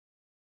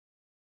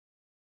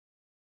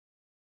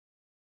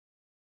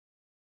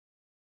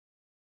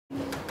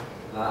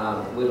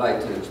We'd like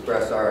to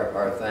express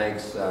our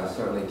thanks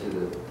certainly to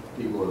the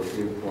people of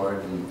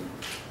Shreveport and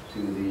to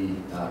the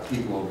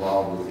people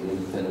involved with the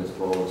Independence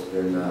Bowl. It's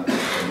been a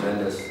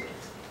tremendous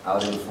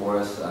outing for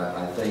us.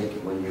 I think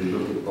when you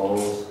look at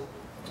bowls,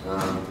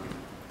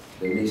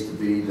 there needs to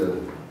be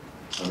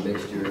a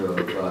mixture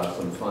of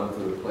some fun for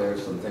the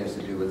players, some things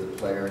to do with the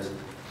players,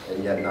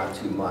 and yet not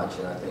too much.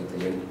 And I think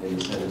the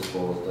Independence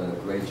Bowl has done a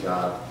great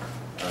job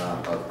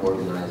of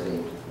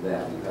organizing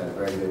that. We've had a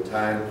very good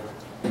time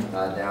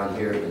down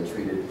here, been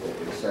treated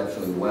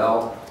exceptionally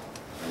well,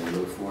 and we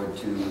look forward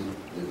to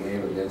the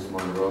game against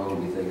Monroe.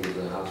 We think it's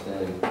an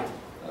outstanding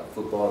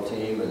football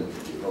team, and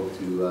we hope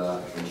to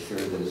ensure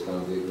that it's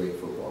going to be a great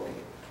football game.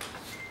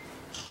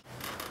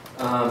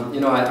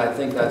 I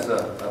think that's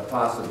a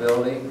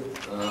possibility.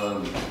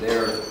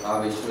 They're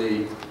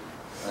obviously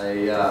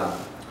a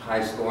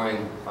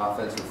high-scoring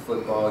offensive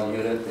football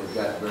unit. They've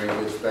got very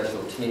good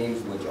special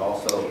teams, which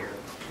also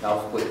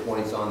helps put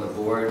points on the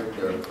board.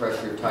 They're a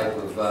pressure type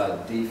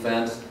of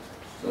defense,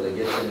 so they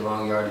get in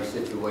long yardage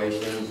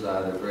situations.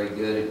 They're very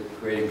good at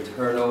creating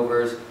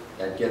turnovers.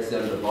 That gets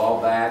them the ball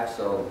back,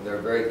 so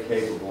they're very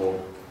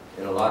capable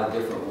in a lot of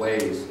different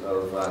ways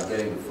of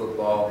getting the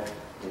football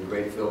in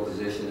great field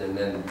position and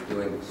then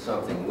doing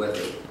something with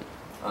it.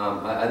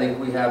 I think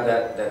we have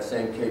that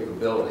same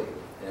capability,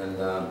 and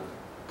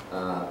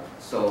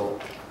so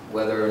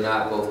whether or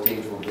not both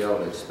teams will be able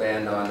to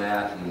expand on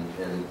that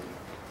and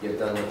get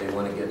done what they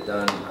want to get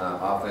done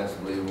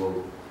offensively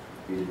will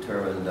be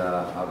determined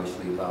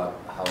obviously about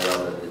how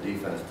well the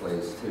defense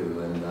plays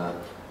too. And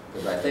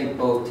because I think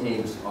both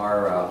teams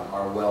are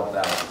well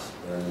balanced,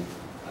 and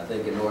I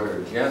think in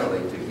order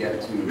generally to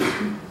get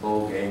to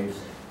bowl games,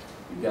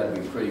 you've got to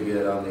be pretty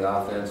good on the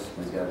offense,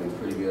 you've got to be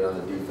pretty good on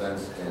the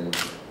defense, and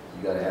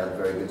you've got to have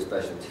very good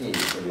special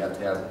teams. So you have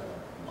to have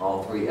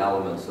all three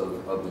elements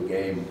of the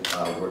game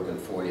working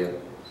for you.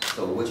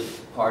 So which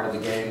part of the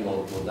game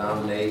will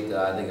dominate?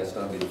 I think that's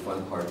going to be the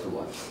fun part to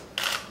watch.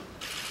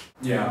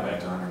 Yeah, I'm back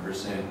to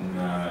 100%,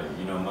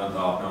 and a month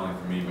off not only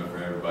for me but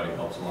for everybody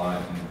helps a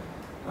lot.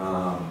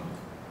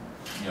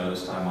 And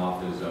this time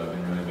off has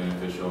been really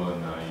beneficial,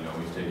 and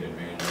we've taken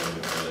advantage of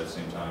it. But at the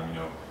same time,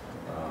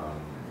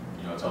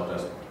 it's helped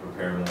us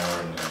prepare more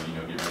and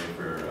get ready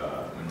for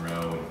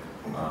Monroe.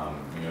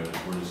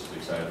 We're just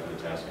excited for the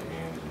task at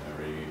hand and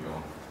ready to get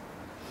going.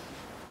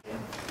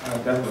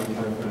 Definitely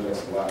benefited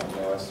us a lot.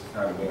 It's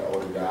kind of being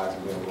older guys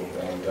and being a little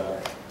banged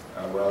up.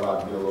 We're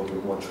allowed to get a little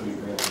bit more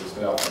treatment to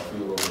stay off our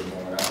feet a little bit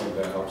more, and I think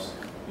that helps,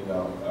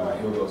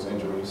 heal those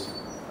injuries.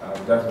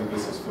 Definitely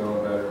gets us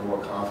feeling better,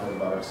 more confident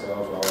about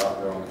ourselves while we're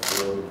out there on the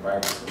field and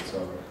practicing.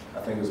 So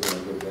I think it's been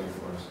a good thing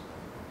for us.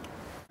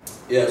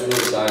 Yeah, it's really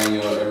exciting.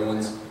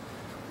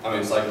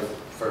 It's like the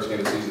first game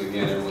of the season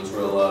again. Everyone's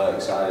real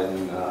excited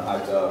and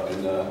hyped up,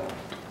 and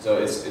so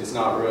it's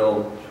not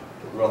real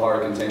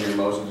hard to contain your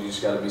emotions. You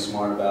just got to be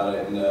smart about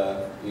it, and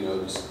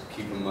just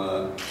keep them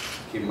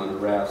under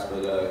wraps.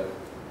 But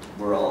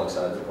we're all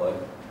excited to play.